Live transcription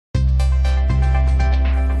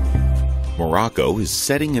Morocco is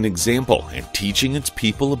setting an example and teaching its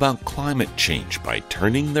people about climate change by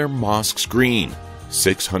turning their mosques green.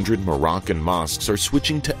 600 Moroccan mosques are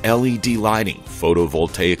switching to LED lighting,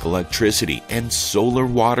 photovoltaic electricity, and solar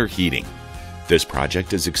water heating. This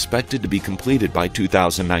project is expected to be completed by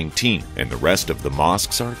 2019, and the rest of the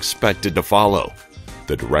mosques are expected to follow.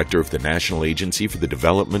 The director of the National Agency for the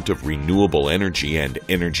Development of Renewable Energy and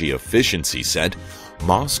Energy Efficiency said,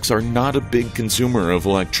 "Mosques are not a big consumer of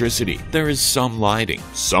electricity. There is some lighting,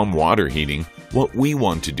 some water heating. What we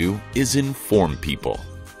want to do is inform people."